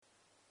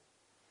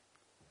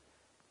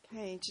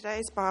Okay,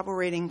 today's Bible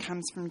reading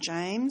comes from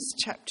James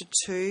chapter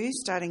 2,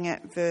 starting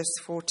at verse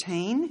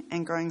 14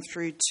 and going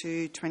through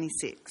to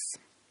 26.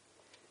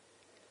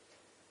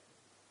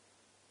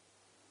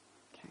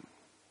 Okay.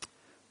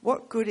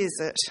 What good is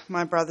it,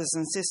 my brothers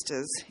and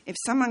sisters, if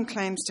someone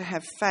claims to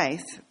have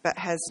faith but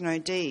has no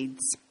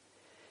deeds?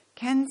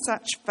 Can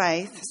such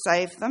faith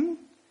save them?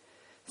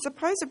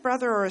 Suppose a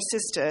brother or a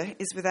sister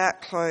is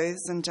without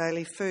clothes and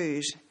daily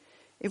food.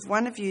 If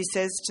one of you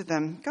says to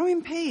them, "Go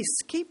in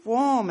peace, keep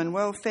warm and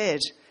well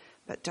fed,"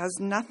 but does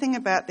nothing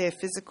about their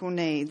physical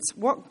needs,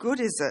 what good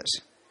is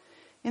it?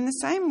 In the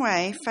same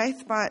way,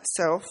 faith by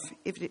itself,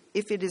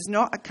 if it is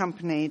not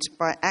accompanied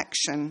by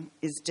action,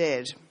 is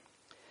dead.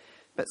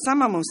 But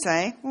someone will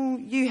say, "Well,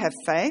 you have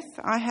faith,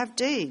 I have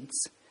deeds."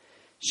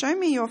 Show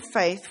me your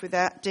faith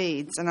without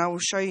deeds, and I will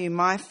show you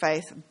my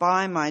faith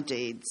by my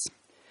deeds.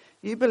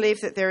 You believe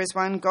that there is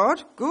one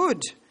God?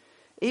 Good.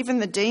 Even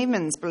the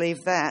demons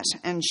believe that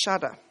and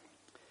shudder.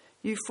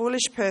 You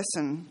foolish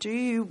person, do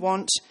you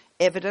want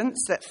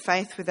evidence that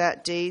faith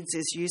without deeds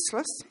is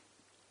useless?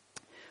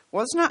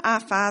 Was not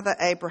our father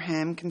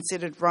Abraham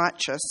considered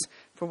righteous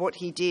for what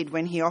he did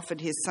when he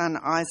offered his son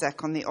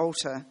Isaac on the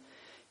altar?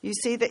 You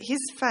see that his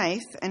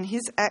faith and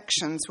his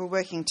actions were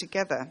working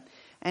together,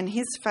 and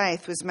his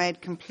faith was made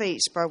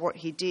complete by what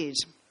he did.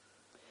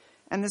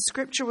 And the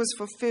scripture was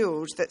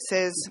fulfilled that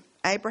says,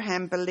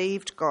 Abraham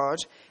believed God,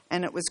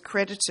 and it was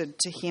credited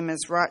to him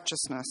as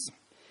righteousness,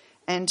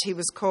 and he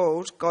was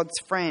called God's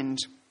friend.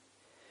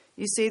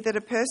 You see that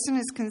a person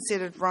is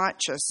considered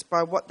righteous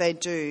by what they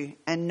do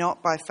and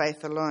not by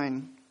faith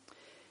alone.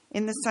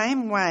 In the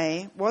same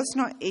way, was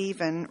not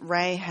even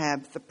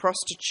Rahab the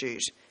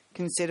prostitute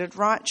considered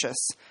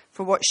righteous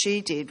for what she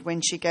did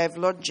when she gave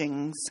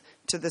lodgings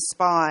to the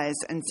spies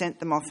and sent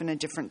them off in a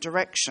different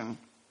direction?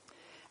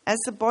 As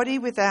the body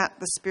without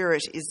the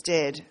spirit is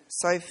dead,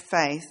 so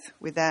faith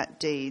without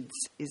deeds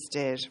is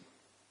dead.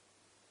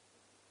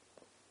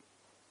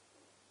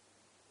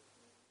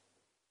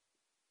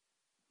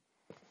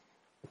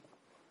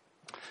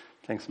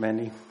 Thanks,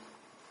 Mandy.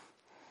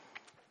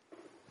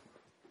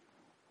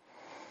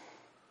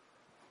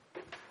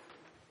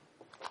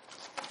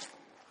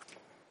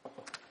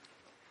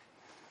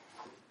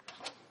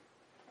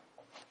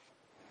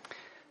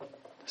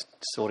 Just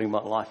sorting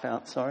my life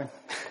out, sorry.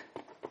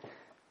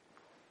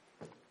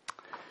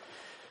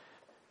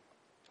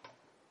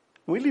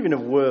 We live in a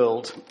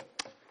world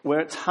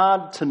where it's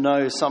hard to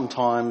know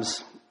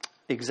sometimes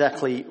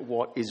exactly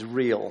what is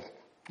real.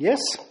 Yes?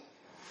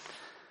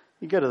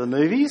 You go to the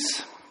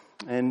movies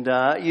and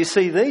you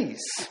see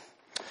these.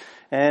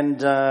 And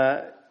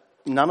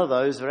none of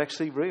those are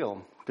actually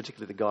real,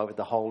 particularly the guy with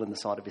the hole in the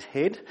side of his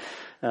head.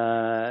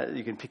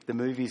 You can pick the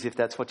movies if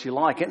that's what you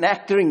like. And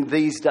acting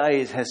these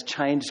days has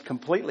changed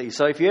completely.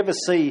 So if you ever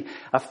see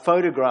a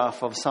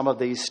photograph of some of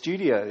these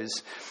studios,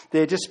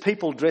 they're just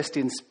people dressed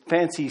in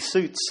fancy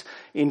suits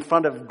in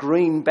front of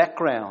green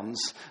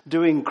backgrounds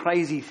doing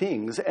crazy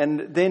things.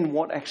 And then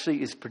what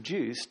actually is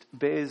produced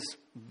bears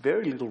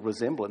very little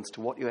resemblance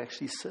to what you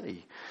actually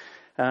see.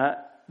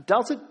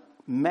 Does it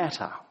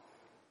matter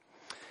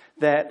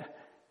that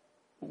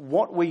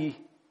what we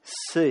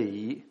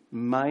see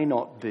may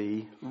not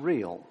be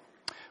real?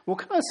 Well,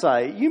 can I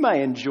say, you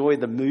may enjoy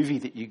the movie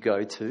that you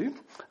go to,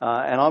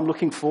 and I'm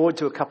looking forward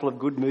to a couple of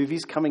good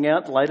movies coming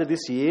out later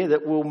this year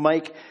that will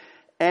make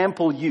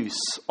ample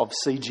use of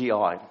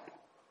CGI.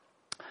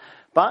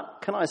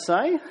 But can I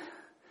say,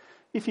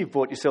 if you've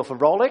bought yourself a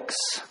Rolex,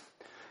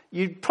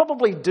 you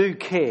probably do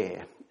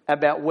care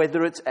about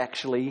whether it's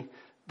actually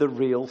the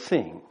real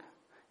thing.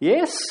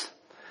 Yes?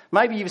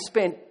 Maybe you've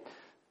spent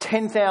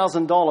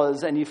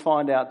 $10,000 and you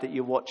find out that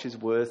your watch is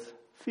worth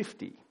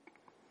 $50,000.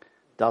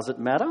 Does it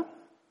matter?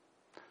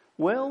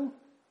 Well,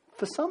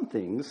 for some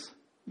things,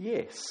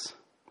 yes.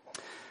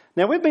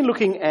 Now, we've been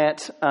looking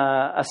at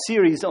a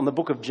series on the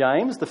book of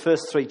James, the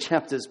first 3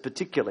 chapters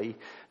particularly,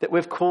 that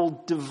we've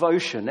called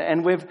Devotion.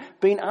 And we've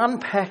been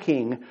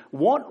unpacking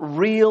what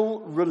real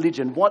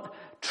religion, what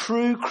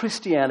true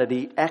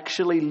Christianity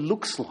actually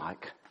looks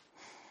like.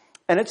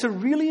 And it's a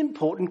really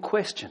important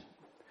question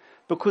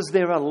because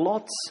there are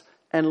lots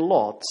and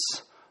lots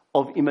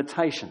of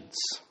imitations.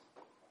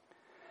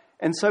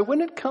 And so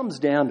when it comes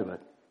down to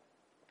it,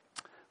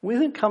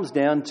 when it comes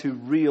down to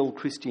real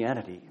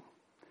Christianity,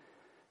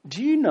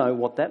 do you know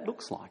what that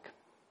looks like?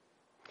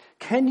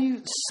 Can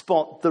you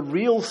spot the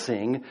real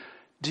thing?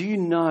 Do you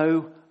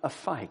know a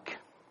fake?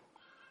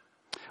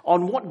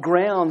 On what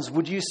grounds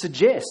would you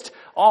suggest,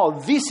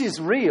 this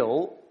is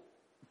real,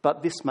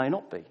 but this may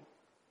not be?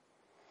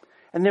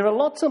 And there are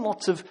lots and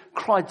lots of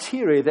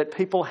criteria that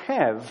people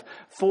have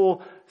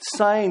for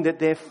saying that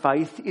their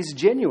faith is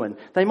genuine.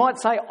 They might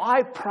say,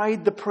 I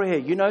prayed the prayer.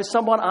 You know,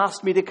 someone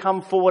asked me to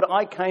come forward.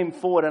 I came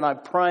forward and I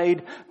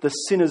prayed the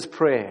sinner's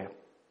prayer.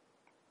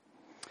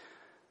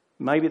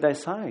 Maybe they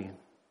say,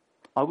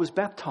 I was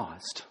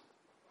baptized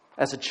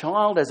as a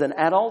child, as an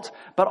adult,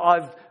 but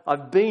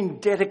I've been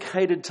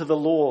dedicated to the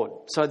Lord.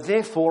 So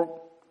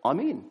therefore, I'm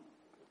in.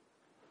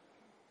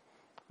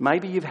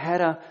 Maybe you've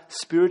had a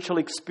spiritual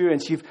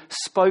experience. You've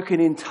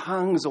spoken in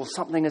tongues or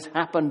something has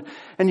happened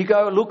and you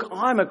go, look,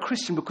 I'm a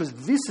Christian because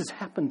this has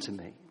happened to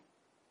me.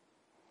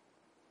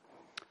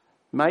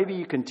 Maybe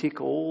you can tick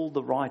all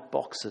the right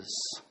boxes.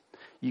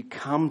 You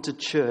come to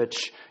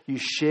church, you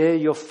share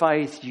your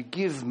faith, you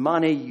give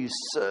money, you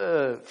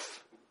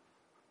serve.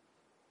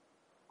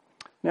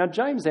 Now,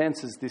 James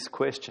answers this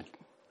question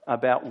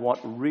about what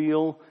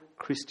real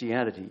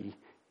Christianity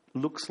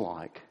looks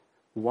like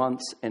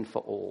once and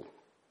for all.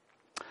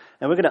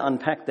 And we're going to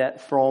unpack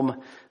that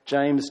from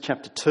James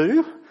chapter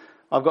 2.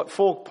 I've got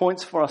 4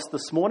 points for us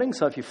this morning,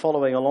 so if you're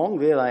following along,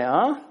 there they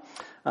are.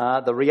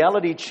 The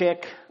reality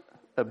check,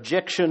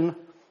 objection,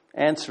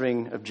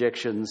 answering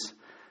objections,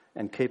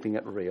 and keeping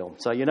it real.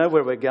 So you know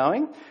where we're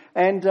going.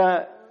 And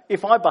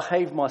if I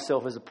behave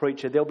myself as a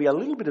preacher, there'll be a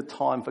little bit of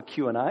time for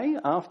Q&A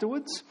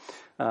afterwards.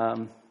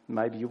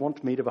 Maybe you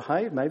want me to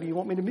behave, maybe you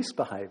want me to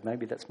misbehave.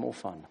 Maybe that's more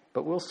fun.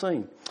 But we'll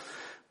see.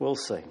 We'll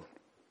see.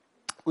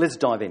 Let's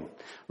dive in.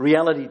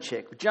 Reality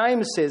check.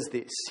 James says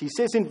this. He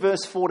says in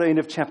verse 14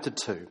 of chapter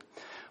 2,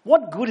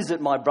 "What good is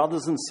it, my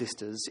brothers and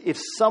sisters, if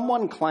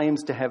someone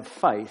claims to have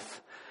faith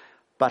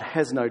but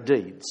has no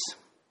deeds?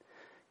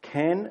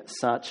 Can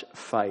such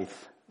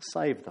faith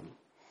save them?"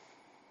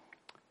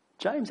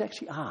 James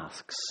actually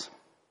asks,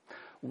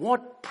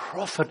 what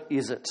profit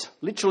is it?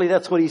 Literally,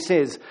 that's what he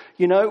says.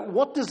 You know,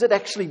 what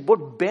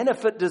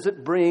benefit does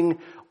it bring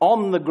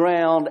on the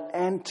ground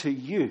and to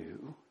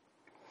you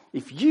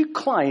if you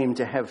claim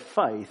to have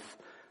faith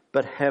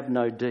but have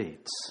no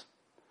deeds?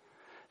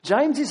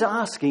 James is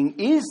asking,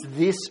 is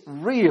this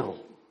real?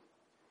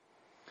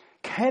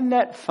 Can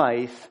that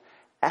faith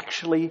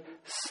actually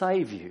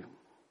save you?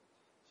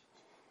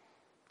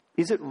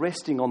 Is it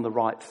resting on the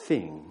right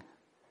thing?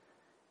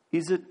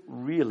 Is it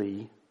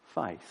really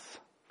faith?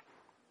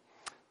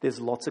 There's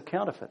lots of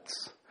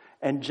counterfeits.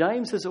 And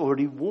James has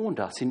already warned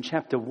us in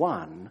chapter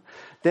 1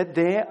 that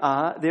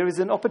there is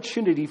an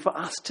opportunity for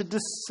us to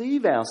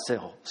deceive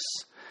ourselves.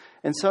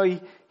 And so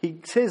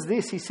he says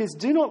this, he says,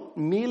 do not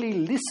merely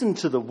listen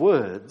to the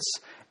words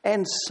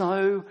and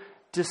so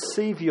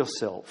deceive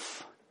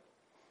yourself.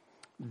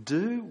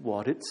 Do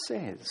what it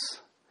says.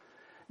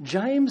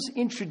 James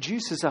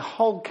introduces a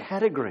whole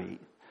category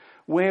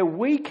where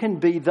we can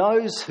be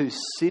those who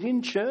sit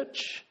in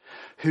church,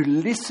 who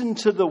listen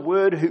to the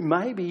word, who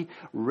may be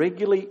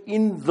regularly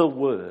in the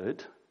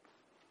word.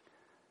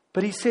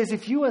 But he says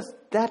if you are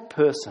that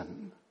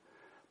person,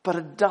 but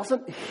it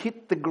doesn't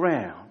hit the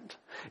ground,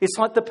 it's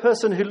like the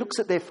person who looks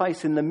at their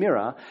face in the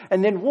mirror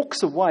and then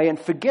walks away and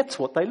forgets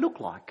what they look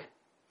like.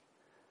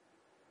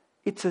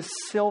 It's a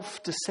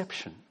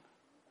self-deception.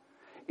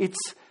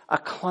 It's a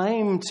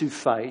claim to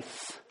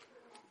faith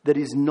that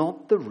is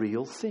not the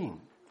real thing.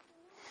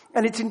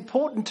 And it's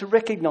important to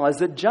recognise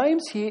that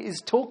James here is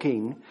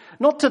talking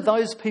not to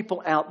those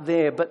people out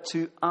there, but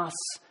to us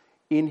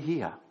in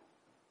here.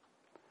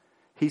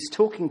 He's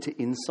talking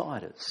to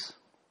insiders.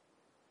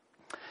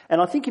 And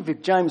I think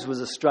if James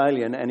was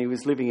Australian and he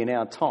was living in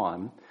our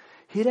time,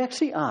 he'd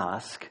actually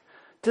ask,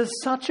 does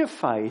such a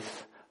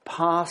faith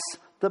pass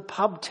the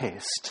pub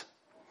test?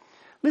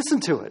 Listen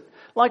to it.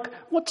 Like,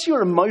 what's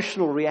your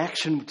emotional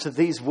reaction to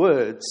these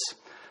words?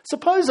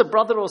 Suppose a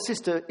brother or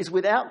sister is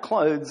without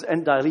clothes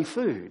and daily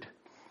food.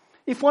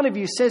 If one of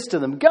you says to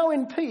them, go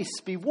in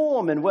peace, be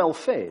warm and well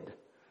fed,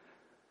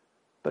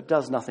 but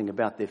does nothing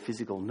about their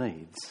physical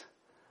needs,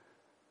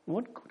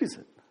 what good is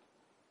it?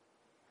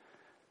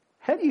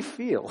 How do you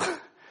feel?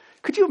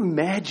 Could you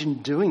imagine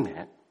doing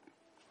that?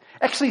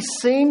 Actually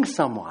seeing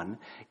someone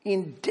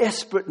in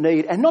desperate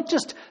need, and not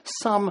just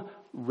some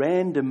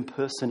random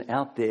person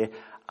out there,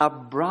 a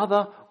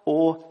brother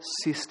or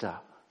sister.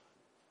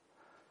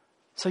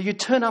 So you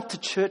turn up to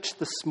church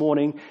this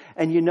morning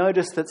and you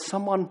notice that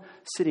someone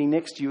sitting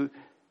next to you,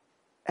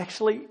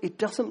 actually, it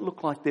doesn't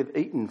look like they've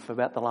eaten for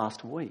about the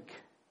last week.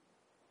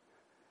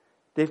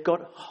 They've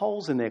got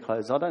holes in their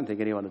clothes. I don't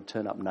think anyone would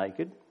turn up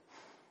naked.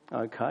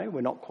 Okay,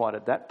 we're not quite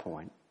at that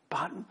point.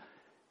 But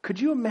could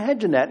you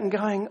imagine that and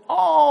going,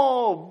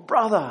 oh,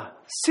 brother,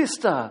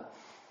 sister,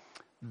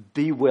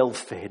 be well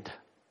fed.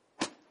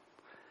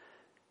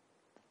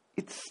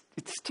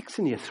 It sticks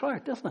in your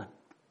throat, doesn't it?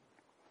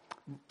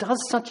 Does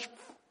such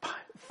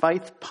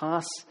faith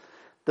pass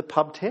the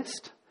pub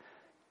test?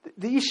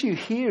 The issue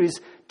here is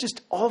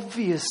just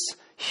obvious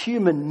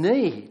human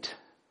need.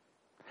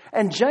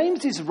 And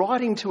James is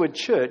writing to a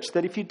church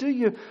that if you do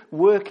your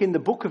work in the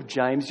book of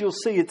James, you'll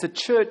see it's a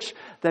church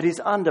that is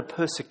under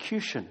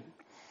persecution.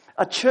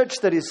 A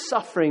church that is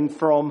suffering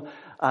from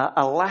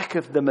a lack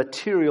of the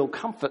material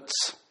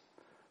comforts,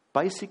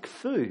 basic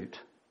food,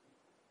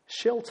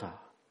 shelter.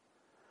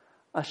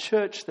 A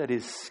church that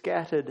is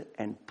scattered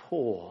and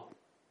poor.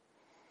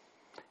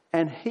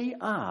 And he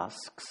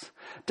asks,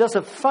 does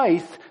a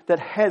faith that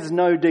has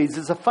no deeds,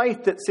 does a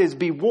faith that says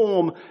be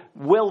warm,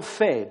 well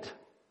fed,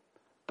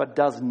 but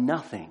does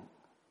nothing,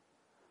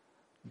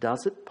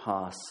 does it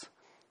pass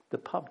the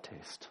pub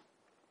test?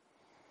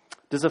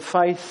 Does a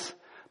faith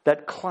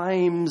that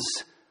claims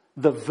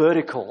the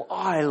vertical,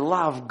 I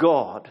love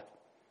God,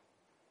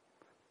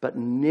 but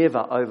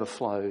never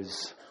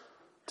overflows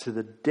to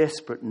the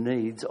desperate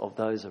needs of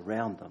those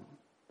around them,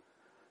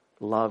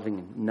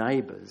 loving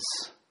neighbours,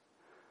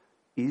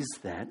 is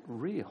that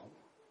real?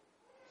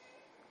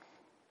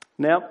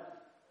 Now,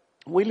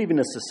 we live in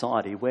a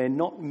society where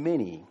not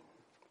many,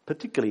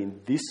 particularly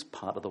in this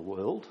part of the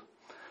world,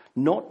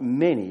 not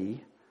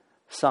many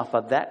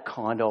suffer that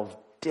kind of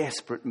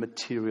desperate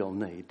material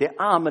need. There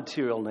are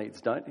material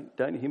needs,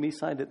 don't hear me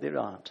say that there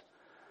aren't,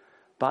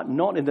 but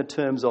not in the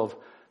terms of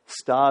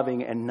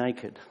starving and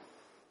naked.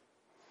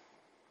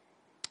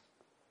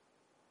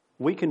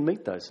 We can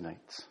meet those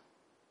needs.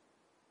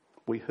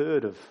 We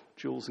heard of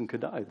Jules and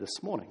Cadeau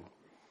this morning,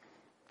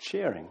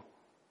 sharing.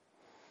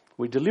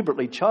 We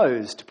deliberately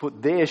chose to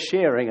put their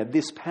sharing and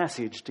this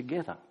passage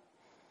together.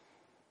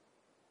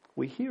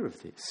 We hear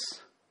of this.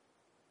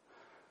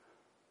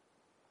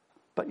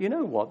 But you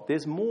know what?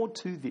 There's more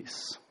to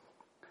this.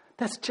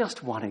 That's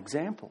just one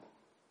example.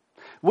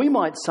 We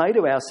might say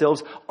to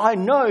ourselves, I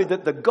know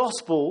that the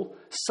gospel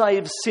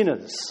saves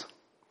sinners.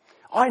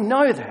 I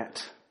know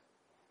that.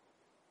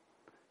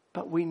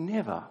 But we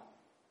never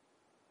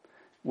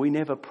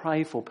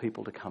pray for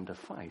people to come to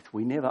faith.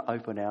 We never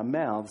open our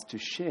mouths to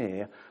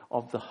share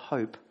of the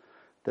hope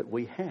that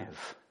we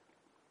have.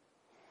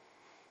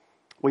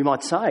 We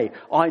might say,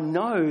 I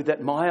know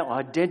that my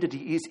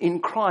identity is in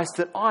Christ,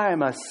 that I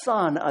am a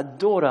son, a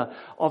daughter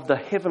of the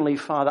Heavenly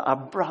Father, a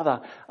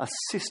brother, a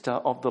sister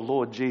of the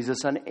Lord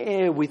Jesus, an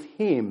heir with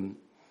him.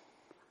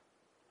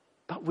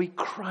 But we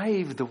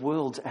crave the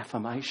world's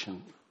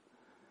affirmation.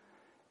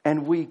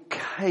 And we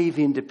cave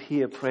into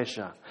peer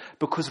pressure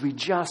because we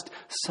just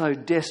so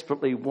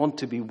desperately want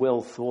to be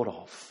well thought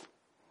of.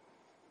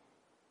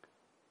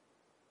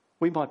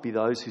 We might be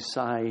those who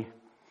say,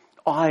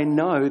 I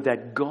know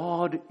that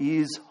God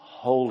is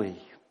holy.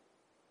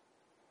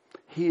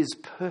 He is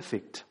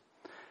perfect.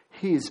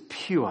 He is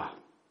pure.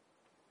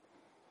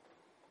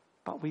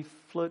 But we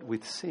flirt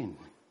with sin.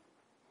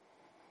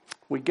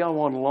 We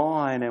go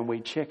online and we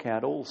check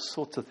out all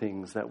sorts of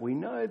things that we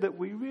know that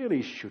we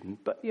really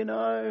shouldn't. But you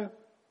know,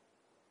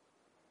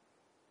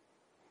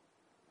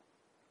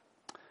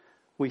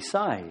 we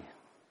say,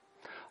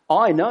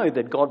 I know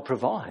that God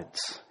provides.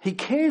 He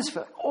cares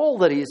for all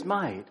that he has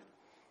made.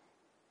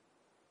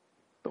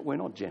 But we're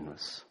not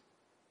generous.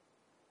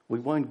 We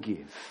won't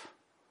give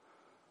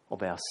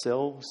of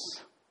ourselves,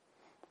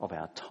 of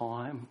our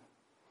time,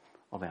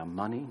 of our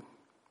money.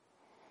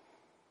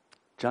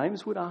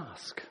 James would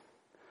ask,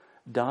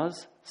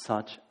 does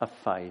such a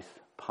faith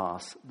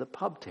pass the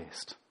pub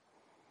test?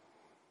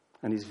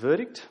 And his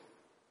verdict?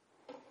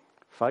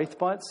 Faith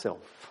by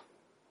itself,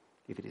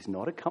 if it is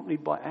not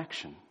accompanied by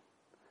action,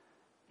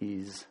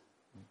 is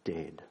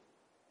dead.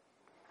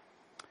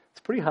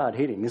 It's pretty hard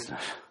hitting, isn't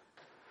it?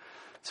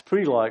 It's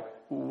pretty like,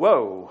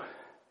 whoa.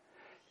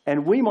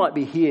 And we might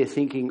be here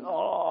thinking,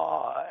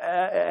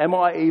 am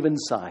I even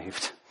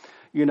saved?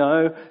 You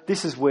know,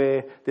 this is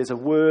where there's a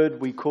word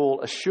we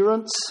call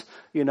assurance,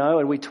 you know,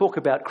 and we talk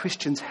about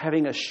Christians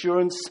having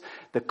assurance,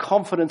 the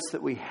confidence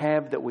that we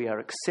have that we are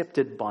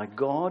accepted by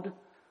God.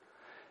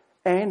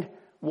 And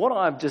what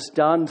I've just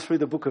done through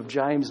the book of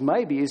James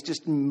maybe is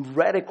just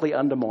radically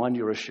undermine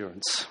your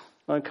assurance,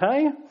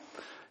 okay?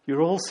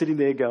 You're all sitting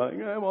there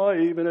going, am I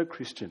even a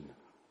Christian?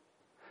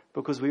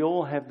 Because we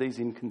all have these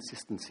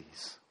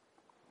inconsistencies.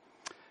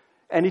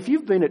 And if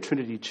you've been at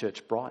Trinity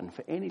Church Brighton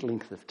for any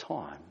length of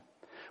time,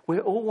 we're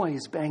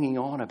always banging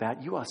on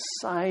about you are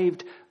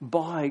saved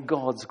by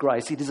God's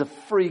grace. It is a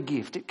free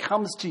gift. It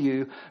comes to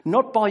you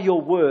not by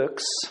your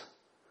works,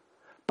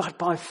 but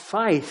by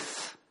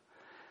faith.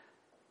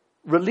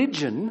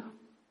 Religion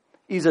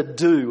is a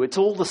do. It's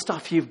all the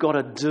stuff you've got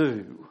to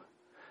do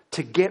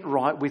to get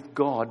right with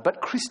God.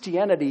 But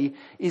Christianity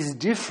is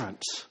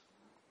different.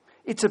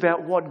 It's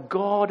about what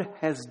God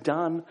has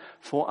done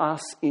for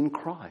us in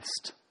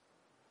Christ.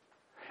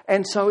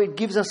 And so it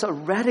gives us a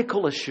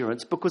radical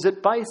assurance because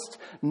it's based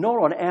not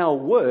on our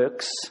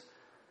works,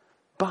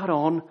 but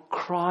on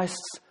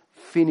Christ's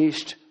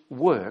finished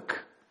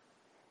work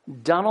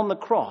done on the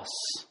cross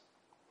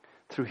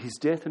through his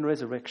death and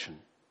resurrection.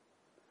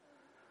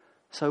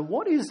 So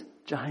what is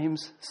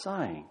James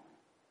saying?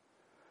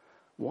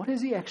 What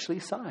is he actually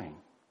saying?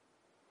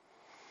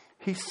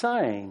 He's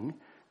saying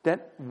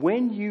that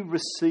when you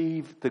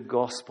receive the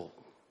gospel,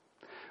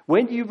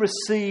 when you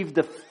receive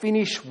the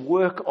finished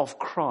work of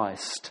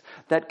Christ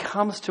that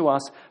comes to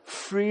us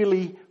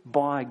freely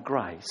by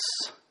grace,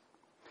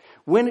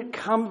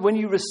 when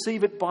you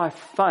receive it by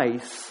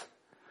faith,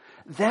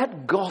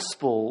 that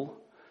gospel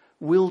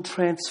will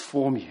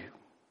transform you.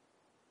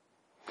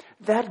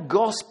 That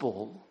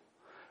gospel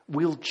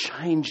will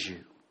change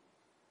you.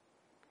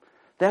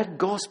 That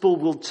gospel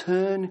will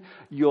turn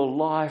your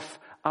life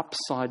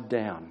upside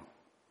down.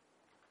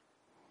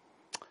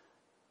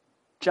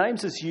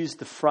 James has used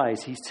the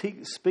phrase, he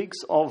speaks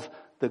of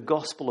the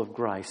gospel of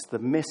grace, the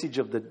message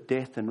of the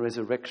death and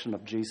resurrection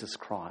of Jesus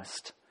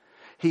Christ.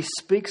 He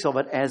speaks of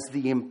it as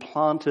the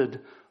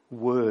implanted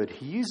word.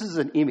 He uses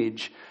an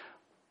image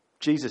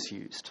Jesus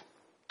used.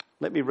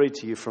 Let me read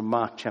to you from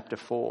Mark chapter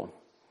 4.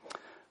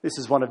 This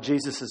is one of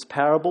Jesus'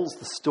 parables,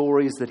 the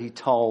stories that he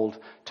told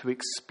to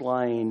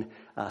explain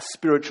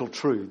spiritual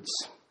truths.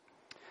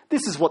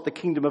 This is what the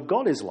kingdom of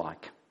God is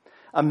like.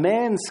 A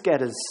man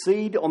scatters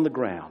seed on the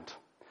ground.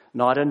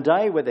 Night and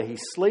day, whether he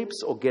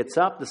sleeps or gets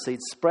up, the seed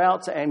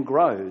sprouts and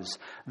grows,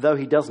 though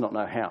he does not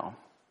know how.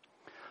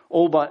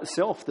 All by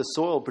itself, the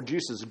soil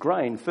produces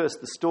grain,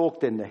 first the stalk,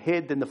 then the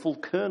head, then the full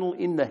kernel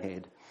in the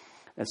head.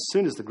 As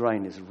soon as the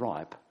grain is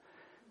ripe,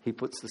 he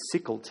puts the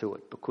sickle to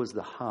it because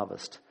the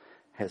harvest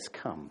has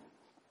come.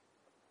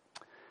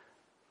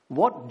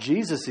 What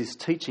Jesus is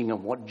teaching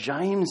and what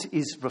James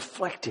is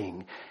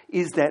reflecting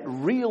is that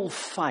real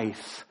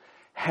faith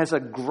has a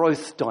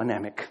growth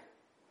dynamic.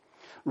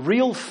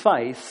 Real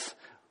faith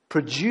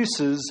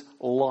produces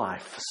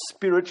life,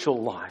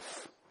 spiritual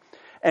life.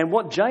 And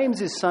what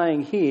James is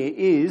saying here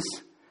is,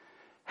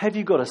 have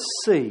you got a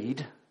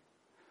seed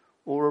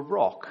or a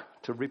rock?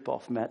 To rip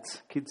off Matt's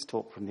kids'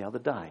 talk from the other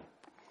day.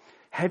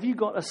 Have you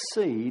got a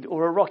seed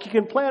or a rock? You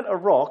can plant a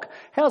rock.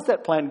 How's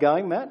that plant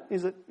going, Matt?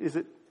 Is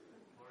it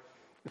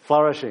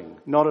flourishing?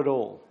 Not at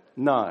all.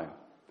 No,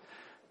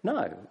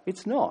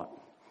 it's not.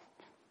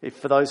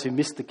 For those who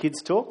missed the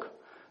kids' talk,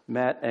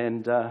 Matt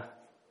and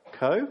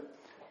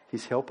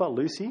his helper,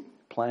 Lucy,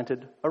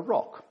 planted a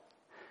rock.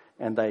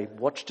 And they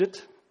watched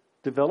it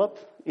develop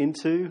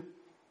into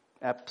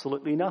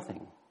absolutely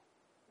nothing.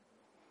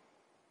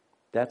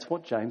 That's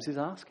what James is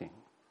asking.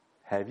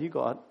 Have you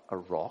got a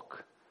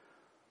rock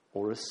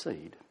or a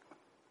seed?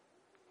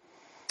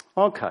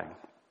 Okay.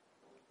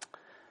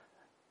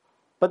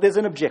 But there's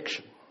an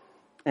objection.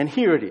 And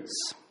here it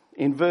is,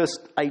 in verse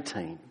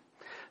 18.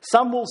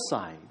 Some will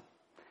say,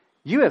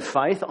 you have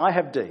faith, I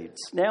have deeds.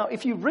 Now,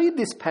 if you read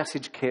this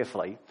passage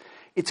carefully,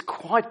 it's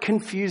quite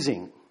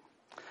confusing.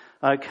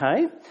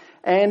 Okay?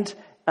 And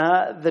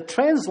the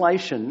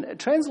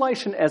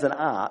translation as an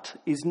art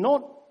is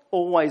not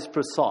always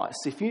precise.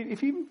 If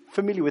you're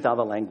familiar with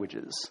other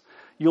languages,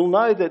 you'll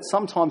know that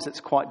sometimes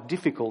it's quite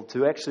difficult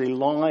to actually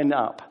line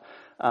up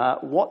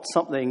what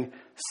something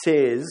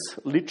says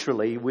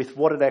literally with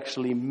what it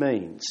actually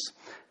means.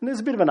 And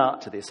there's a bit of an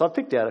art to this. I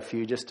picked out a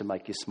few just to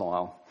make you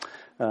smile.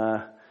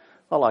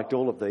 I liked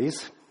all of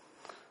these.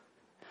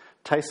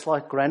 Tastes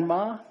like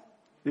grandma.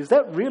 Is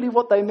that really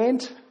what they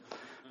meant?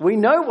 We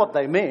know what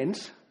they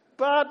meant,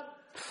 but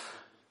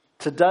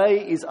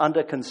today is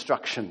under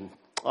construction.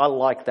 I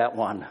like that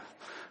one.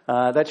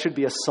 That should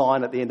be a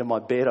sign at the end of my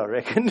bed, I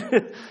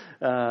reckon.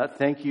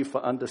 Thank you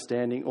for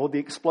understanding. Or the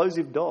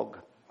explosive dog.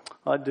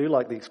 I do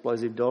like the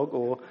explosive dog.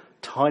 Or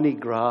tiny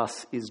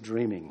grass is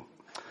dreaming.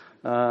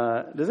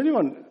 Does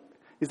anyone...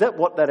 Is that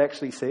what that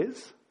actually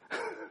says?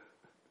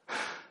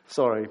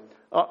 Sorry.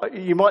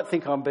 You might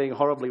think I'm being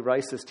horribly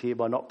racist here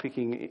by not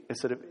picking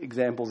sort of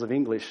examples of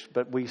English,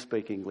 but we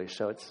speak English.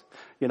 So it's,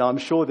 I'm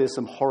sure there's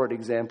some horrid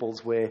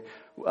examples where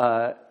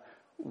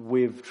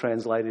we've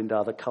translated into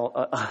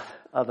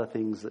other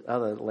things,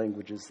 other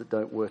languages that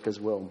don't work as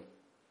well.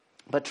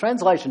 But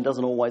translation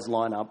doesn't always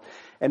line up.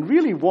 And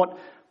really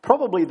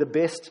probably the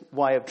best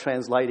way of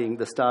translating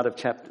the start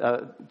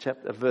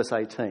of verse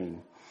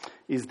 18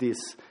 is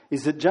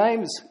that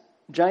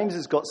James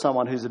has got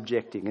someone who's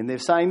objecting, and they're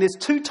saying there's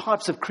two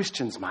types of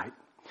Christians, mate.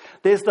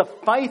 There's the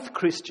faith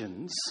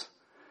Christians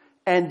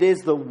and there's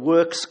the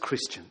works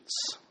Christians.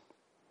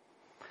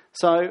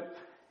 So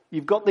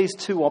you've got these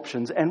two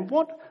options, and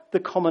what the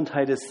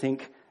commentators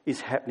think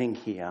is happening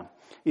here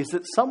is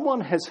that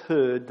someone has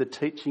heard the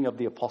teaching of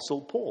the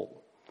Apostle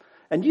Paul.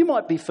 And you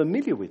might be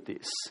familiar with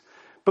this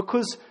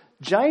because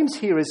James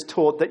here is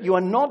taught that you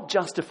are not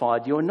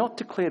justified, you are not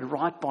declared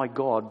right by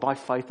God by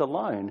faith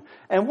alone.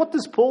 And what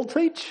does Paul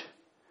teach?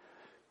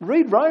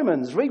 Read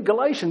Romans, read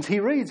Galatians.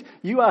 He reads,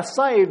 you are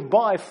saved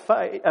by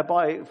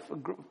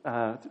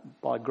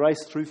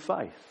grace through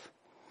faith.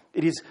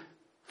 It is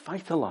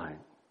faith alone.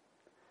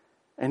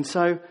 And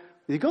so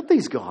you've got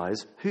these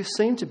guys who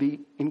seem to be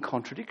in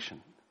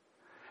contradiction.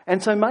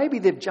 And so maybe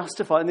they've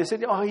justified and they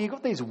said, you've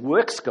got these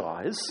works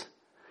guys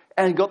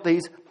and you've got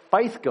these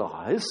faith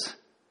guys,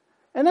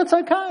 and that's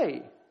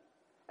okay.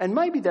 And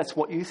maybe that's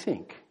what you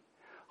think.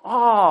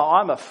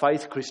 I'm a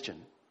faith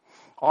Christian.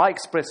 I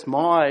express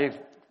my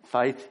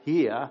faith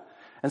here,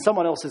 and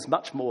someone else is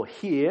much more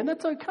here, and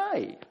that's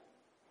okay.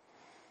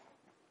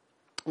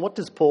 What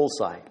does Paul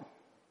say?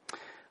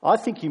 I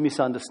think you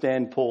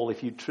misunderstand Paul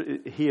if you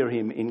hear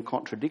him in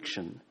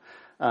contradiction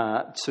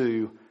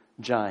to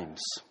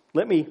James.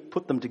 Let me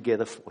put them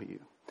together for you.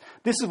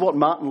 This is what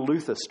Martin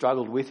Luther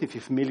struggled with, if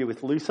you're familiar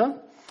with Luther,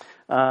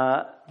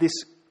 this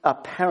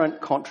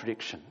apparent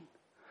contradiction.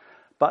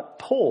 But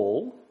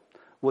Paul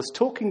was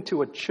talking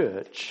to a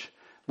church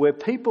where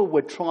people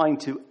were trying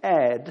to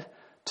add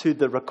to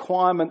the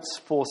requirements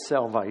for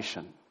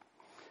salvation.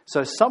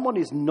 So someone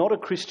is not a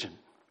Christian,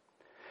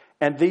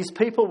 and these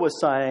people were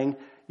saying,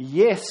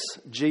 yes,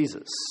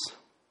 Jesus,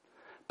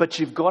 but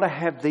you've got to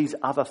have these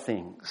other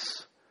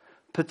things,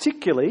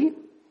 particularly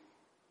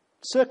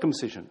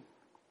circumcision,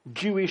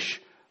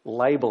 Jewish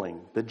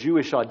labelling, the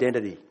Jewish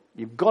identity.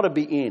 You've got to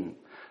be in.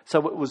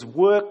 So it was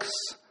works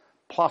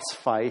plus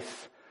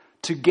faith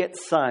to get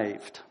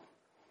saved.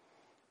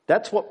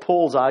 That's what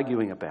Paul's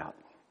arguing about.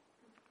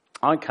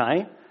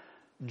 Okay,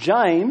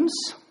 James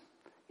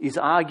is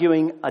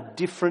arguing a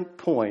different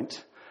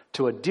point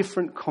to a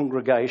different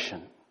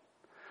congregation.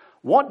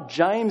 What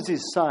James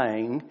is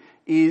saying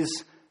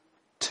is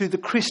to the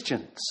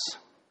Christians.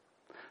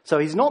 So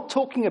he's not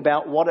talking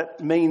about what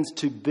it means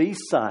to be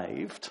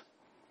saved,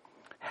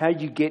 how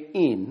you get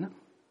in.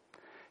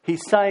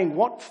 He's saying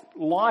what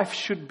life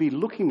should be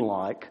looking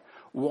like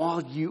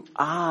while you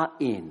are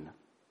in.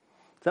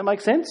 Does that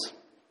make sense?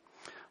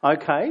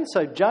 Okay,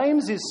 so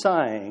James is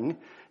saying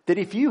that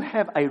if you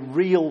have a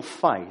real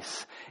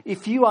faith,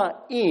 if you are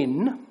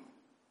in,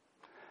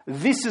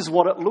 this is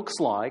what it looks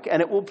like,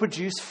 and it will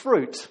produce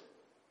fruit.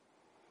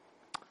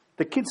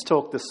 The kids'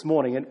 talk this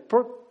morning, and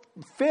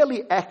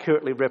fairly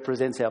accurately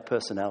represents our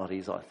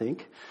personalities, I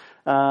think.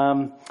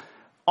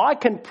 I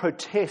can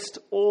protest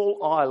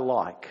all I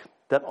like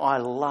that I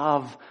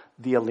love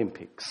the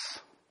Olympics.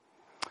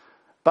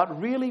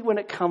 But really, when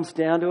it comes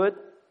down to it,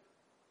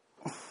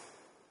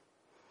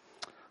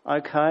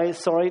 okay,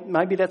 sorry,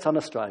 maybe that's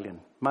un-Australian.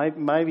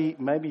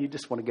 Maybe you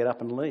just want to get up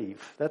and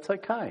leave. That's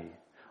okay.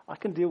 I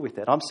can deal with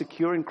that. I'm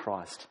secure in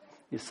Christ.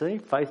 You see,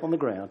 faith on the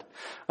ground.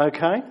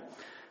 Okay?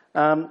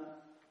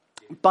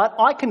 But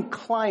I can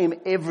claim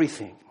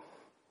everything.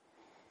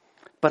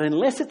 But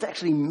unless it's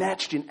actually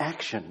matched in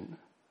action,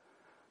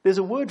 there's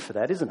a word for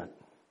that, isn't it?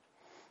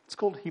 It's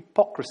called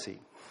hypocrisy.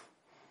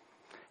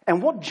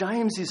 And what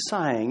James is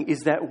saying is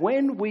that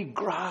when we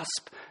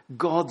grasp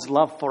God's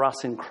love for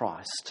us in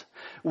Christ,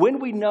 when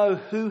we know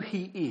who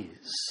he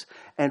is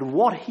and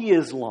what he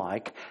is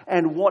like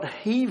and what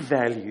he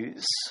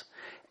values,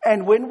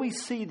 and when we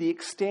see the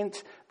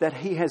extent that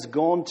he has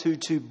gone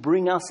to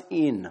bring us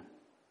in,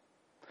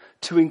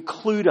 to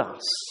include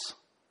us,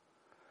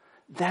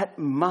 that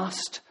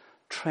must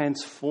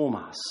transform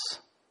us.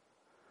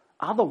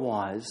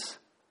 Otherwise,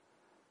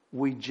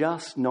 we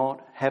just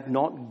have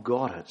not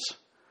got it.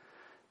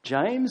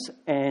 James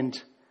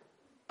and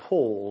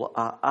Paul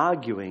are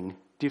arguing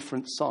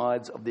different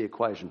sides of the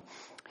equation.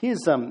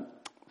 Here's,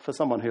 for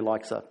someone who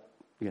likes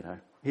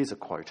here's a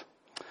quote.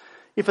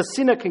 If a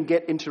sinner can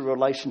get into a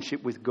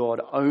relationship with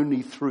God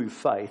only through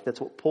faith, that's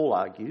what Paul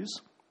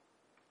argues,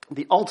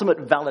 the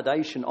ultimate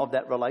validation of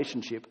that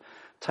relationship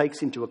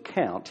takes into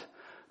account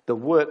the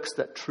works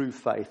that true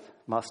faith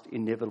must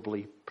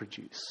inevitably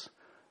produce.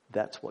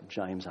 That's what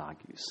James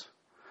argues.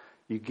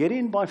 You get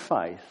in by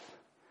faith,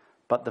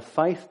 but the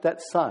faith that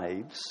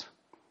saves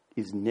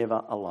is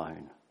never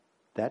alone.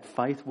 That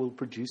faith will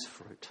produce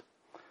fruit.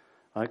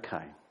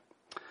 Okay.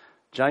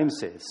 James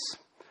says,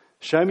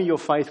 show me your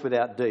faith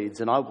without deeds,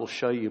 and I will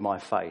show you my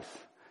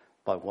faith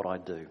by what I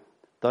do.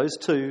 Those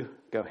two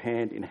go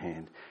hand in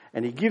hand.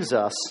 And he gives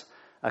us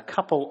a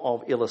couple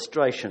of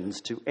illustrations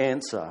to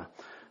answer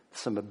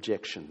some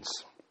objections.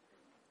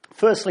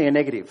 Firstly, a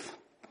negative.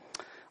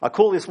 I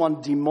call this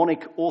one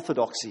demonic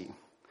orthodoxy.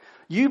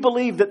 You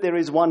believe that there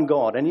is one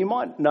God, and you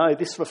might know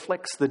this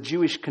reflects the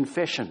Jewish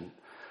confession.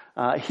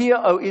 Hear,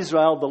 O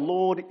Israel, the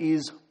Lord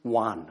is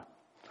one.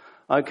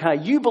 Okay,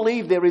 you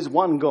believe there is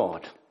one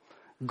God.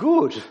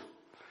 Good.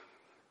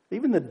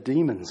 Even the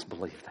demons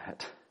believe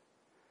that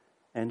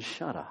and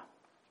shudder.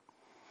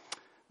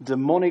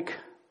 Demonic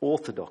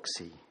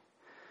orthodoxy.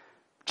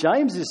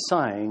 James is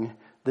saying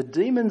the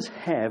demons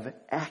have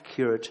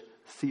accurate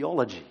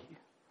theology.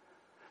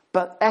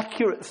 But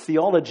accurate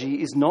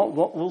theology is not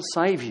what will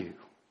save you.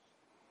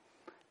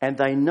 And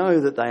they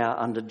know that they are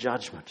under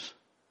judgment.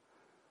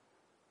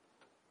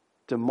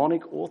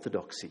 Demonic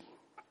orthodoxy.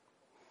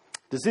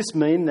 Does this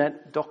mean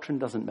that doctrine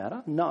doesn't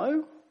matter?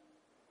 No.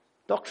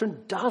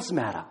 Doctrine does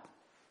matter.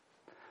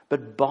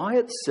 But by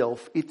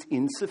itself, it's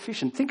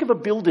insufficient. Think of a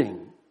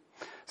building.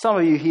 Some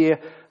of you here,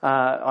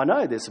 I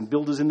know there's some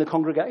builders in the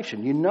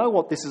congregation. You know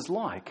what this is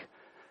like.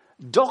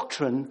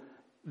 Doctrine,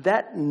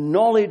 that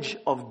knowledge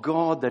of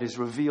God that is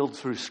revealed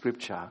through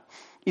Scripture,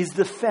 is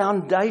the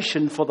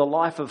foundation for the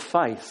life of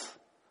faith.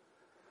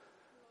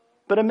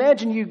 But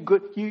imagine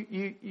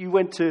you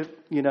went to,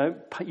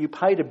 you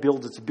paid a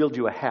builder to build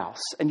you a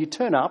house, and you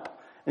turn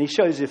up and he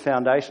shows you a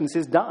foundation and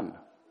says, done.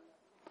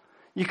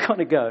 You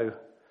kind of go,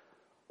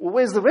 well,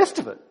 where's the rest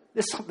of it?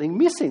 There's something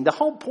missing. The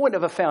whole point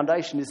of a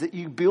foundation is that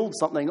you build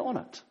something on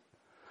it.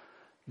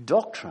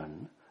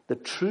 Doctrine, the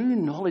true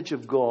knowledge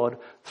of God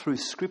through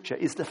Scripture,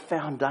 is the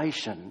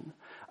foundation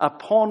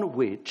upon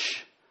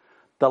which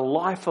the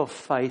life of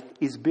faith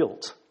is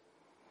built.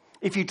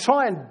 If you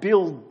try and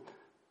build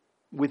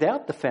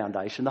without the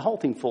foundation, the whole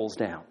thing falls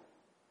down.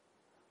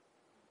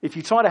 If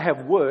you try to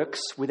have works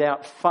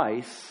without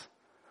faith,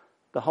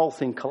 the whole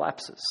thing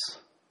collapses.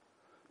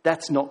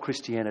 That's not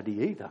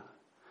Christianity either.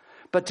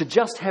 But to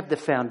just have the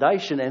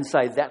foundation and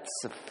say that's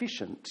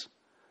sufficient,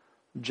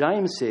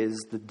 James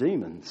says the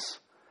demons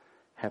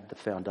have the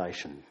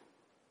foundation.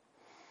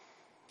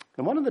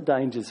 And one of the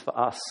dangers for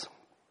us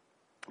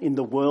in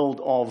the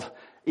world of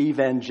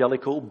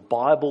evangelical,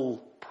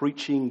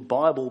 Bible-preaching,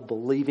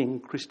 Bible-believing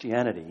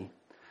Christianity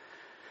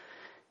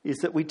is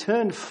that we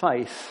turn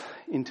faith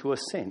into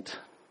assent.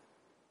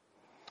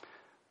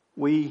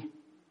 We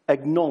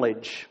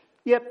acknowledge,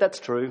 yep, that's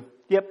true.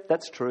 Yep,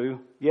 that's true.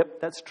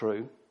 Yep, that's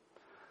true.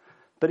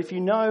 But if you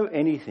know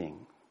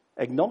anything,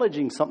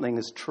 acknowledging something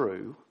as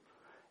true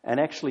and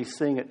actually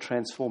seeing it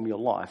transform your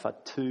life are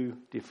two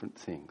different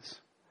things.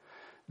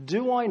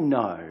 Do I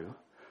know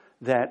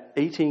that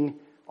eating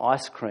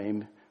ice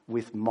cream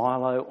with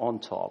Milo on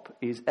top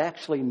is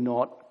actually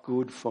not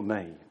good for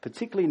me?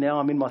 Particularly now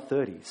I'm in my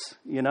 30s,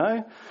 you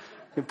know?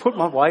 You put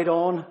my weight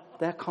on,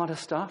 that kind of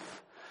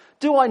stuff.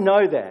 Do I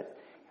know that?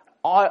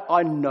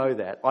 I know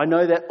that. I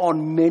know that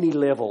on many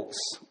levels,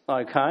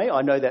 okay?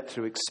 I know that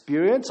through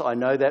experience. I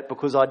know that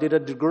because I did a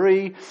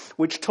degree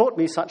which taught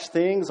me such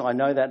things. I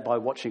know that by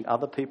watching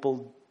other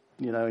people,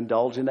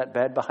 indulge in that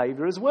bad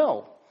behaviour as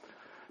well.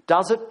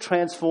 Does it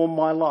transform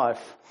my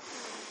life?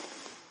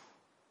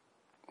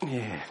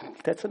 Yeah,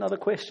 that's another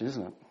question,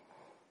 isn't it?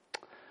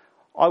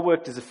 I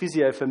worked as a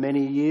physio for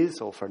many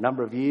years, or for a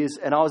number of years,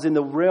 and I was in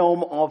the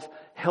realm of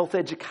health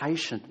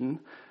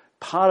education.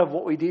 Part of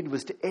what we did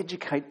was to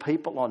educate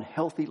people on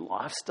healthy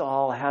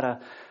lifestyle, how to,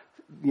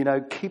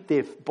 keep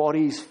their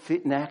bodies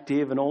fit and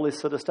active and all this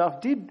sort of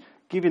stuff. Did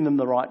giving them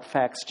the right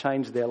facts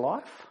change their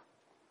life?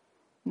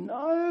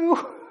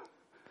 No.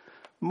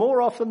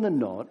 More often than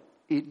not,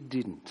 it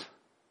didn't.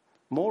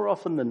 More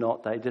often than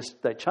not,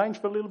 they change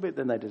for a little bit,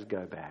 then they just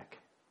go back.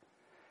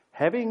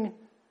 Having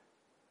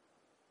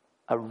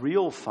a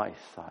real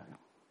faith, though,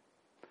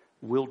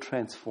 will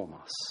transform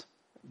us.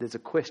 There's a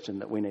question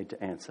that we need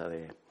to answer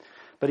there.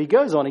 But he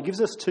goes on, he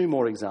gives us two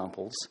more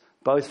examples,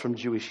 both from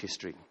Jewish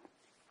history.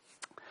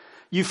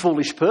 You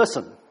foolish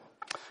person,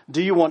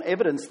 do you want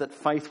evidence that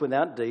faith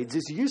without deeds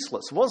is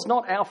useless? Was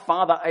not our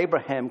father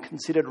Abraham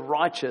considered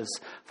righteous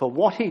for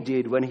what he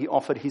did when he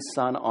offered his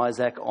son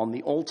Isaac on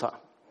the altar?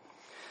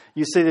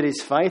 You see that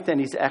his faith and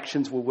his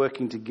actions were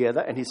working together,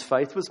 and his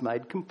faith was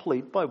made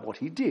complete by what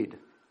he did.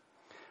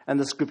 And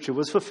the scripture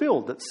was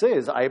fulfilled that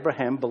says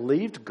Abraham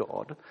believed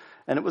God,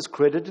 and it was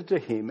credited to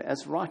him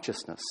as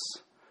righteousness.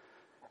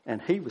 And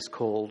he was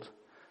called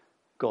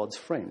God's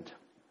friend.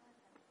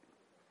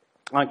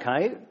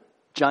 Okay,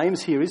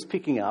 James here is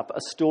picking up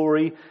a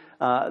story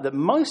that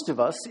most of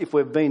us, if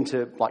we've been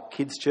to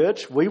kids'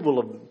 church, we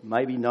will have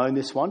maybe known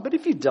this one. But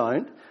if you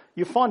don't,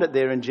 you find it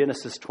there in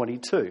Genesis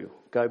 22.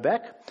 Go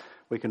back,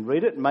 we can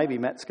read it. Maybe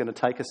Matt's going to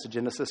take us to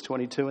Genesis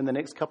 22 in the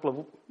next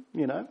couple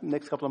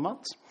of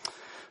months.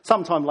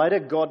 Sometime later,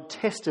 God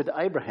tested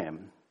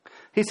Abraham.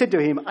 He said to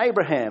him,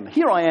 Abraham,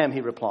 here I am,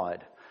 he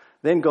replied.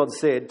 Then God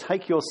said,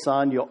 take your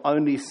son, your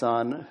only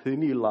son,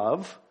 whom you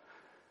love,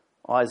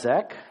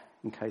 Isaac,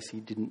 in case he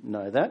didn't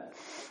know that,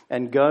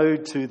 and go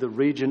to the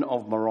region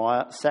of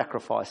Moriah,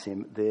 sacrifice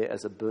him there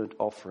as a burnt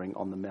offering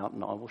on the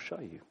mountain I will show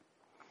you.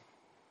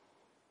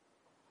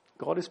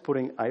 God is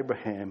putting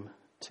Abraham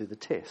to the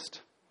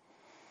test.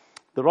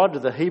 The writer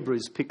of the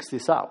Hebrews picks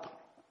this up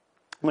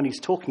when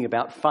he's talking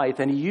about faith,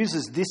 and he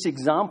uses this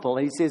example.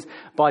 He says,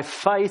 by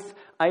faith,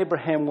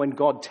 Abraham, when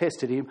God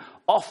tested him,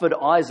 offered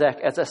Isaac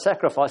as a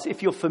sacrifice.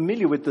 If you're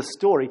familiar with the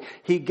story,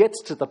 he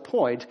gets to the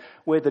point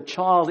where the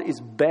child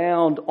is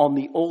bound on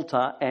the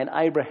altar and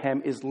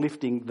Abraham is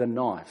lifting the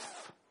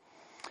knife.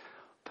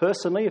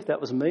 Personally, if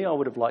that was me, I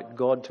would have liked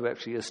God to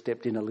actually have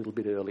stepped in a little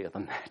bit earlier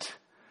than that.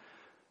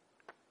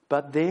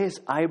 But there's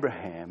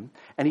Abraham,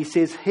 and he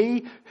says,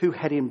 he who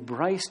had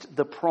embraced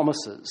the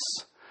promises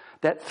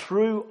that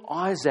through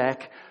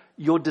Isaac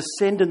your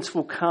descendants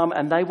will come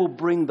and they will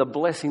bring the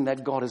blessing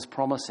that God is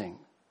promising.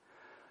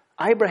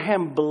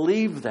 Abraham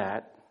believed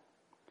that,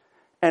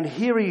 and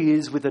here he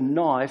is with a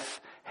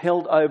knife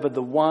held over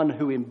the one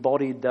who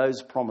embodied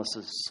those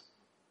promises.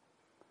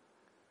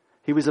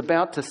 He was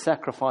about to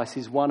sacrifice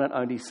his one and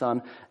only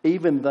son,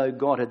 even though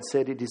God had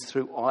said it is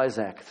through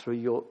Isaac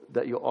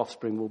that your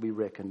offspring will be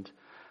reckoned.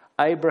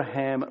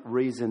 Abraham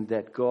reasoned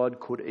that God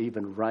could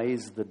even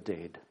raise the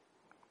dead.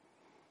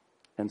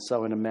 And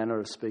so, in a manner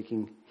of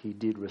speaking, he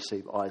did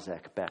receive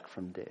Isaac back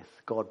from death.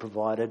 God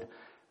provided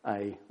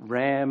a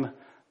ram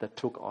that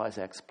took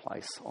Isaac's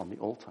place on the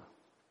altar.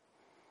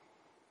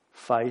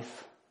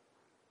 Faith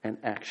and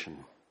action.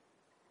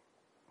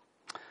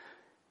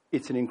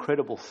 It's an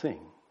incredible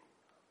thing.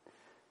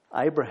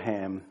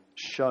 Abraham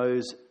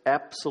shows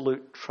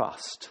absolute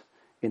trust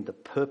in the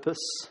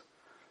purpose,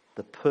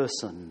 the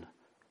person,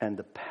 and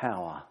the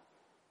power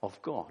of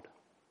God.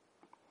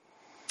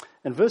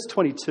 And verse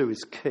 22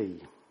 is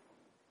key.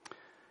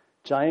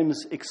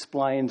 James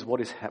explains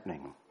what is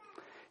happening.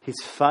 His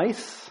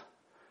faith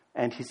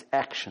and his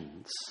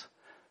actions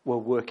were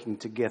working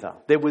together.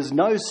 There was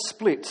no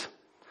split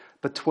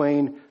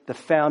between the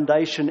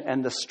foundation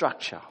and the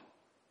structure.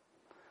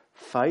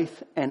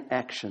 Faith and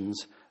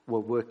actions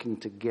were working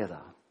together.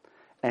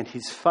 And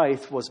his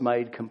faith was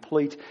made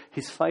complete.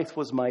 His faith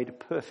was made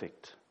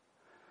perfect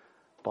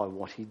by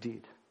what he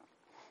did.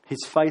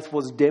 His faith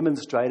was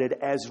demonstrated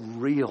as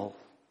real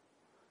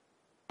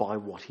by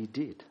what he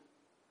did.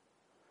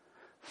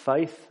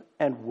 Faith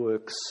and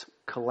works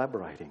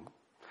collaborating.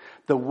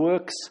 The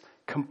works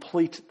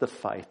complete the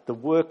faith. The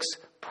works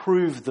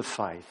prove the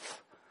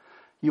faith.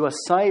 You are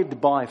saved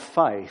by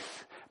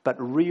faith, but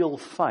real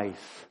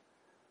faith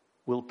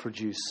will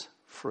produce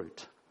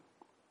fruit.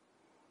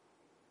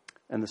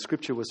 And the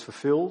scripture was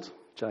fulfilled,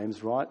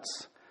 James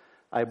writes.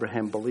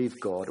 Abraham believed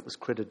God. It was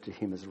credited to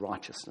him as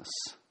righteousness.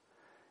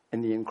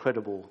 And the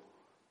incredible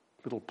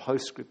little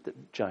postscript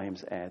that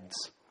James adds.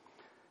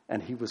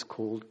 And he was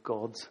called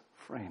God's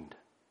friend.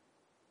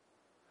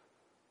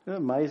 Isn't that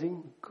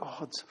amazing?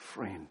 God's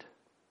friend.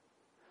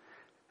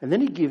 And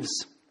then he gives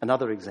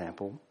another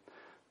example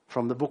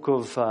from the book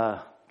of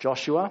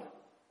Joshua.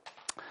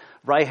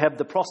 Rahab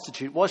the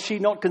prostitute, was she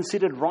not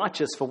considered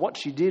righteous for what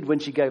she did when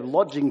she gave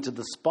lodging to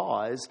the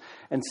spies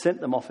and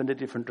sent them off in a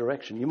different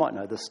direction? You might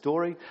know the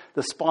story.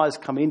 The spies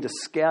come in to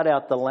scout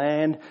out the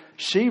land.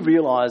 She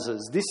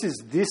realises, this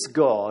is this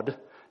God,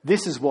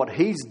 this is what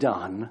he's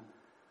done.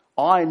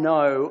 I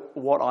know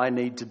what I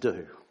need to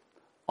do.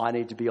 I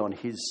need to be on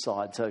his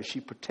side. So she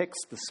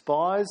protects the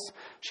spies,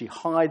 she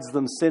hides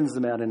them, sends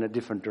them out in a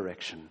different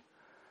direction.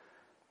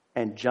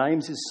 And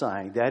James is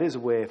saying that is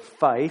where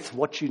faith,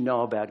 what you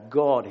know about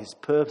God, his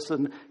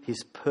person,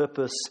 his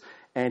purpose,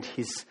 and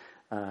his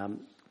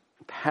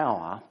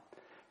power,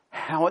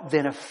 how it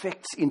then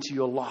affects into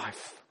your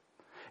life.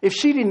 If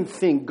she didn't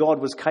think God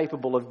was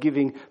capable of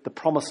giving the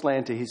promised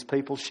land to his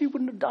people, she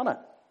wouldn't have done it.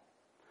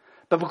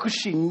 But because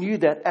she knew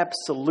that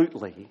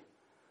absolutely,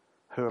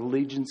 her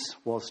allegiance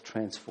was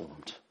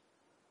transformed.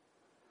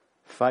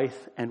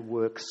 Faith and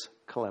works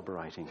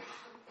collaborating.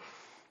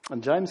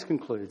 And James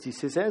concludes, he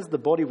says, as the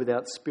body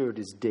without spirit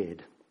is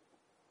dead,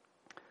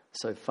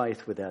 so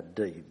faith without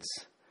deeds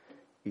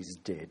is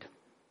dead.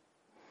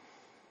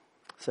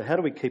 So how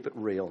do we keep it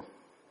real?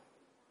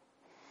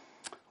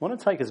 I want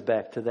to take us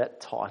back to that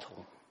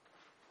title,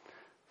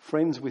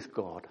 Friends with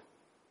God.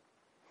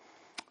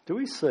 Do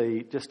we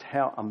see just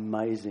how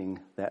amazing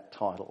that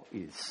title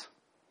is?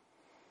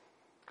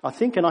 I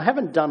think, and I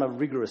haven't done a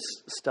rigorous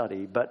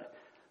study, but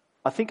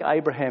I think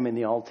Abraham in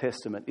the Old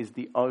Testament is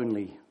the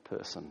only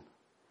person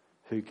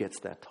who gets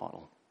that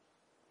title.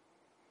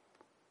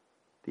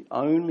 The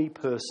only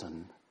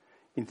person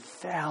in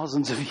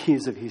thousands of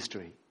years of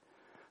history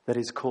that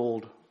is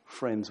called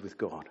friends with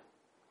God.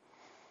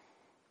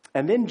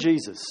 And then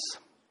Jesus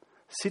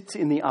sits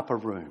in the upper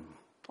room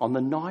on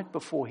the night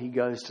before he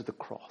goes to the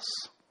cross.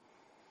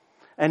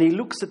 And he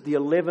looks at the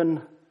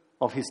 11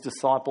 of his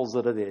disciples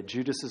that are there.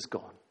 Judas is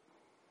gone.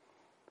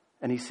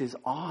 And he says,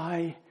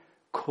 I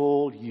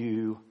call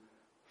you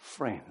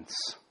friends.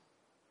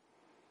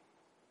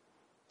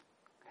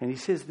 And he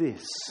says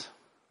this,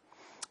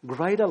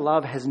 greater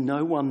love has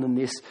no one than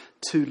this,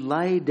 to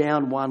lay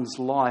down one's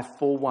life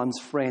for one's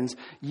friends.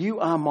 You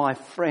are my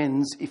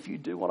friends if you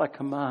do what I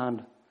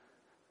command.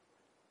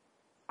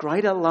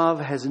 Greater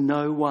love has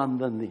no one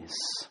than this.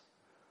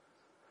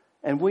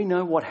 And we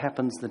know what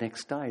happens the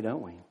next day,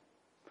 don't we?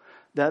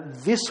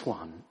 That this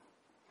one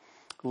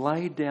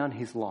laid down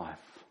his life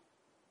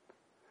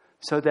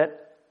so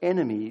that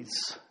enemies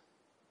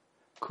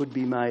could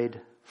be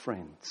made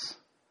friends.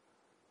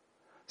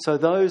 So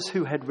those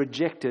who had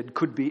rejected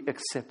could be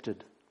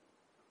accepted.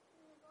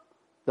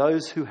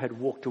 Those who had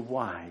walked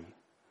away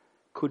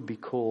could be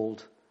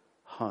called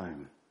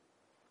home.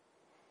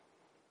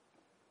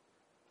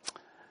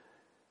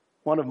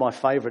 One of my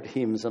favourite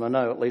hymns, and I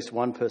know at least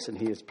one person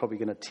here is probably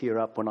going to tear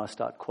up when I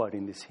start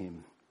quoting this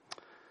hymn.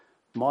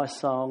 My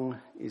song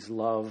is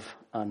Love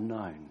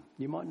Unknown.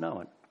 You might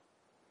know it.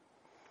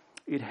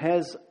 It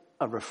has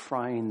a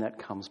refrain that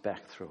comes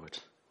back through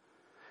it.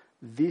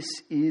 This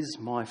is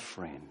my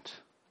friend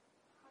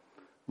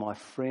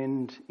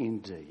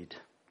indeed,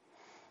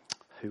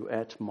 who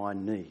at my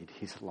need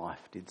his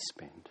life did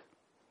spend.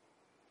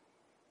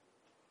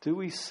 Do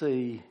we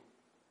see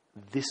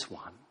this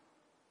one?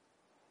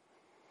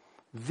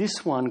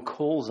 This one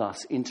calls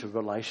us into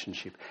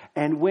relationship.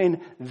 And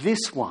when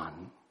this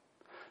one,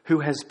 who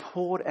has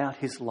poured out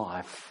his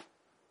life,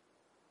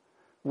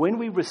 when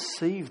we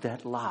receive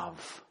that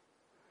love,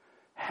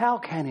 how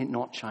can it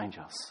not change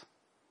us?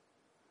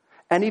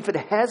 And if it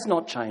has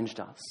not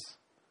changed us,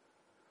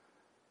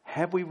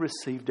 have we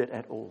received it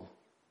at all?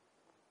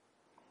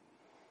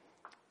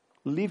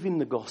 Live in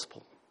the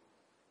gospel.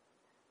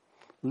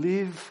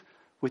 Live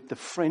with the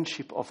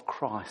friendship of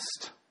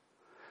Christ,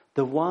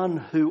 the one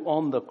who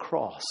on the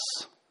cross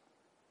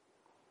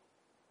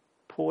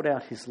poured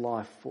out his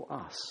life for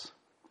us.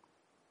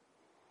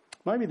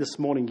 Maybe this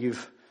morning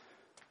you've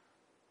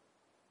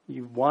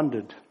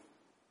wondered,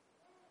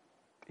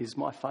 is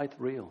my faith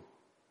real?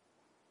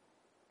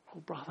 Oh,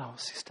 brother or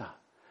sister,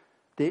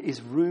 there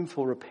is room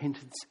for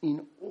repentance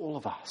in all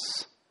of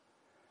us.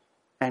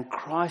 And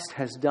Christ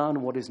has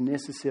done what is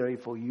necessary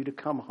for you to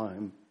come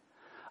home.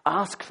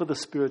 Ask for the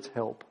Spirit's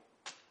help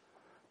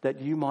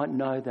that you might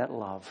know that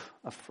love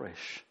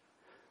afresh.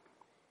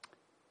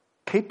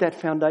 Keep that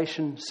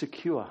foundation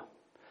secure.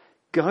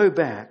 Go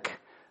back.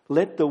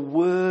 Let the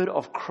word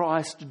of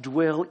Christ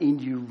dwell in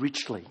you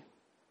richly.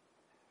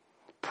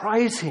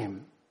 Praise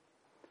him.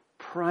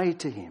 Pray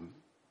to him.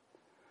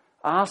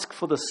 Ask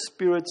for the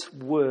Spirit's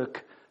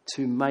work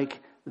to make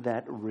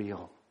that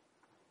real.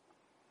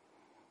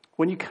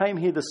 When you came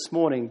here this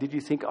morning, did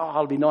you think,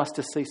 it'll be nice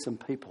to see some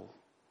people?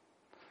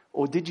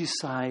 Or did you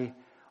say,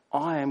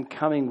 I am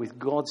coming with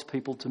God's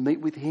people to meet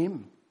with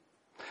him?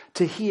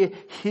 to hear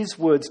his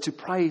words, to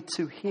pray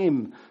to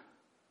him,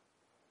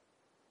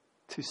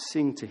 to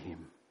sing to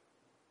him.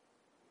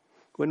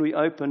 When we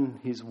open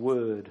his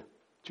word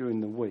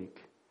during the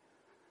week,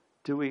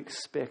 do we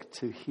expect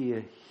to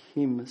hear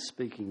him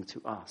speaking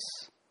to us?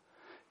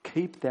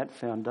 Keep that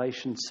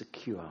foundation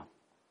secure.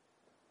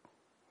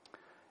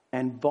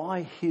 And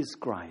by his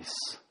grace,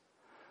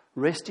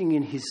 resting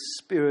in his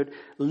Spirit,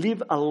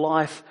 live a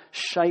life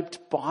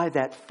shaped by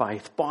that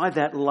faith, by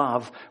that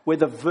love, where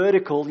the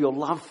vertical, your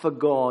love for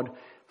God,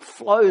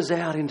 flows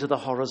out into the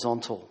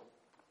horizontal.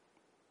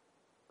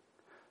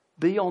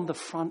 Be on the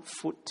front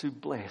foot to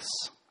bless.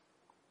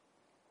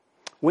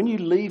 When you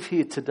leave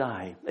here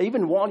today,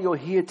 even while you're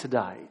here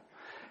today,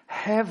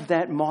 have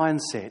that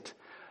mindset,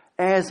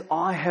 as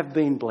I have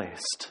been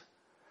blessed,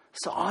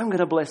 so I'm going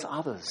to bless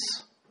others.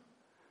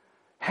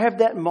 Have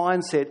that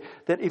mindset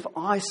that if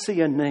I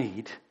see a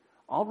need,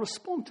 I'll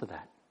respond to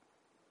that.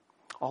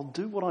 I'll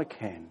do what I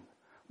can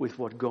with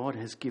what God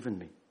has given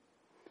me.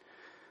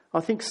 I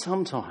think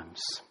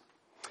sometimes,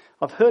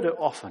 I've heard it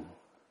often,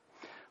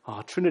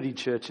 Trinity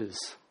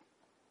churches,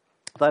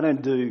 they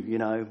don't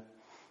do,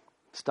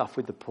 stuff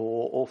with the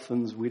poor,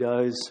 orphans,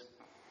 widows.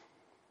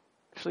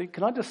 Actually,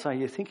 can I just say,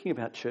 you're thinking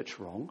about church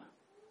wrong.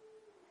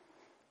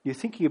 You're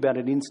thinking about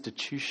an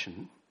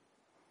institution,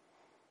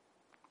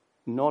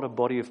 not a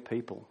body of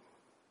people.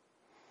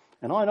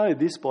 And I know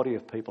this body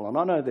of people, and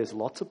I know there's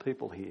lots of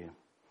people here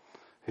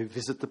who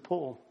visit the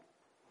poor,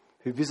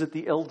 who visit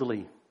the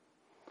elderly,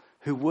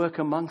 who work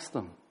amongst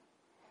them,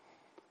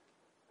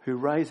 who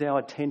raise our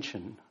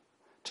attention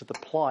to the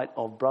plight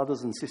of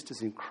brothers and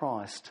sisters in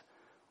Christ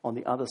on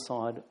the other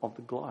side of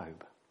the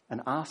globe,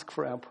 and ask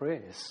for our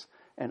prayers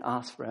and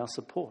ask for our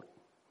support.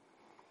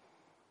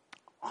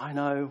 I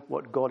know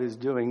what God is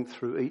doing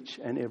through each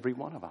and every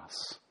one of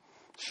us.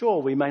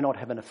 Sure, we may not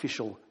have an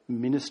official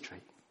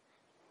ministry,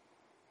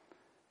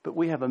 but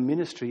we have a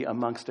ministry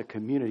amongst a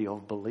community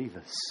of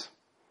believers,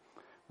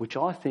 which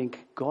I think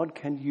God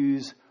can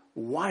use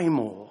way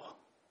more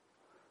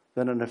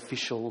than an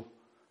official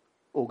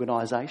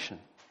organisation.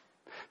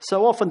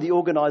 So often the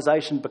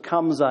organisation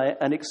becomes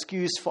an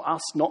excuse for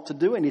us not to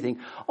do anything.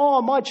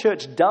 Oh, my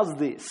church does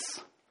this,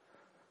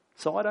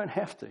 so I don't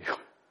have to.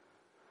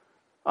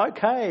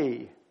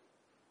 Okay.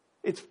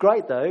 It's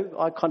great though.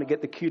 I kind of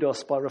get the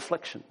kudos by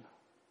reflection.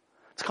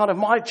 It's kind of,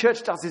 my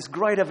church does this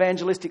great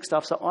evangelistic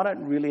stuff, so I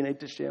don't really need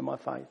to share my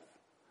faith.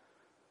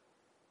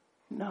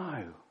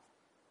 No.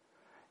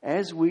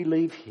 As we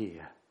leave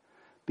here,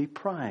 be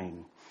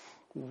praying,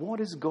 what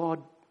is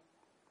God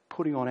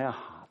putting on our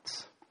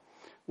hearts?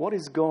 What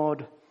is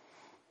God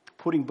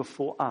putting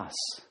before us?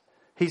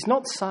 He's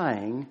not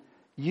saying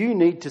you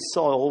need to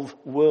solve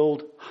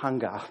world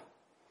hunger.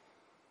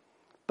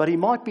 But he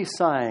might be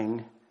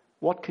saying,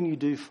 what can you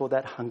do for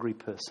that hungry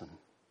person?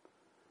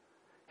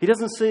 He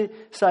doesn't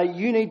say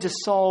you need to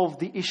solve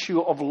the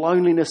issue of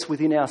loneliness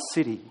within our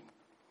city.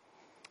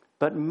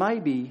 But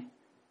maybe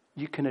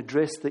you can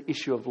address the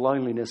issue of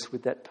loneliness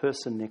with that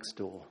person next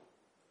door.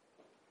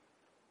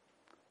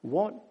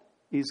 What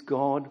is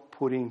God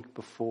putting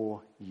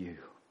before you?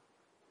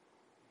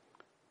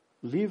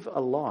 Live a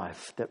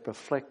life that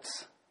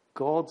reflects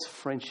God's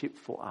friendship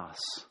for us.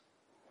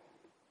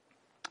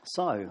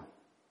 So,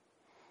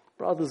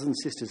 brothers and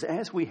sisters,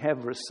 as we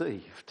have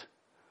received,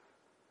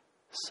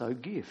 so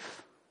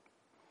give.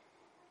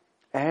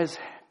 As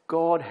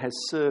God has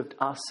served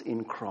us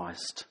in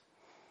Christ,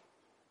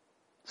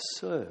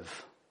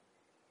 serve.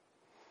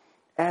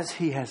 As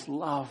he has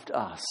loved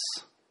us,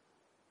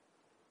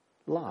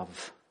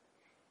 love.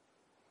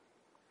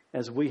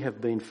 As we have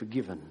been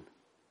forgiven,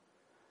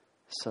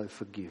 so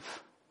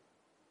forgive.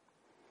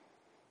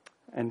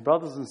 And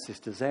brothers and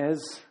sisters,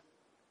 as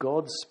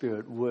God's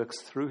Spirit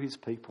works through his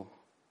people,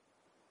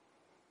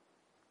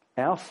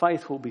 our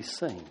faith will be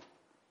seen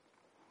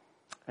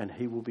and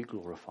he will be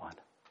glorified.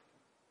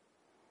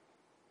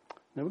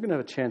 Now we're going to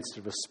have a chance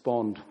to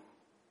respond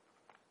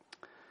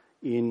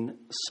in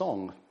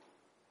song.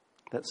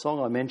 That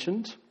song I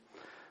mentioned,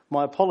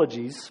 my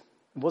apologies,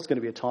 it was going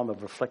to be a time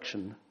of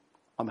reflection.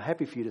 I'm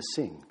happy for you to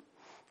sing,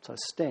 so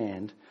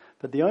stand.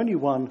 But the only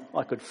one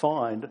I could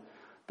find,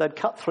 they'd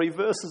cut 3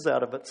 verses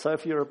out of it, so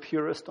if you're a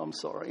purist, I'm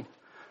sorry.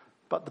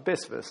 But the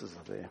best verses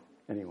are there.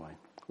 Anyway,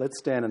 let's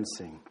stand and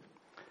sing.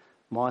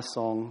 My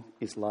song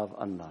is Love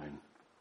Unknown.